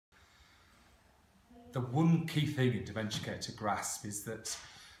The one key thing in dementia care to grasp is that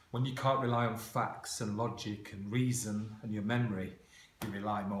when you can't rely on facts and logic and reason and your memory, you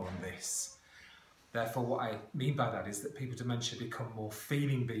rely more on this. Therefore, what I mean by that is that people with dementia become more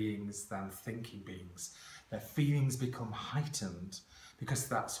feeling beings than thinking beings. Their feelings become heightened because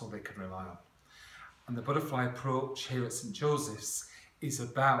that's all they can rely on. And the butterfly approach here at St Joseph's is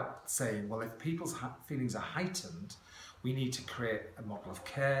about saying, well, if people's feelings are heightened, we need to create a model of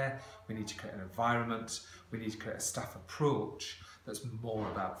care, we need to create an environment, we need to create a staff approach that's more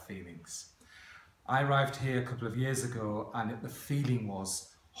about feelings. I arrived here a couple of years ago and the feeling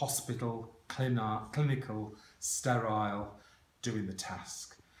was hospital, clinical, sterile, doing the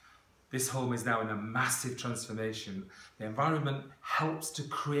task. This home is now in a massive transformation. The environment helps to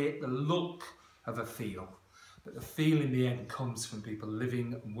create the look of a feel, but the feel in the end comes from people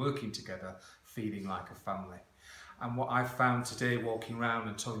living and working together, feeling like a family. And what I've found today walking around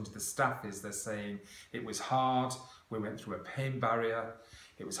and talking to the staff is they're saying it was hard, we went through a pain barrier,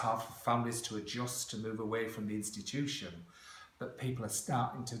 it was hard for families to adjust to move away from the institution, but people are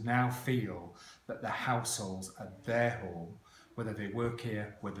starting to now feel that their households are their home, whether they work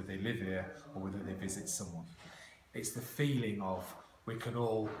here, whether they live here, or whether they visit someone. It's the feeling of we can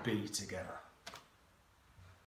all be together.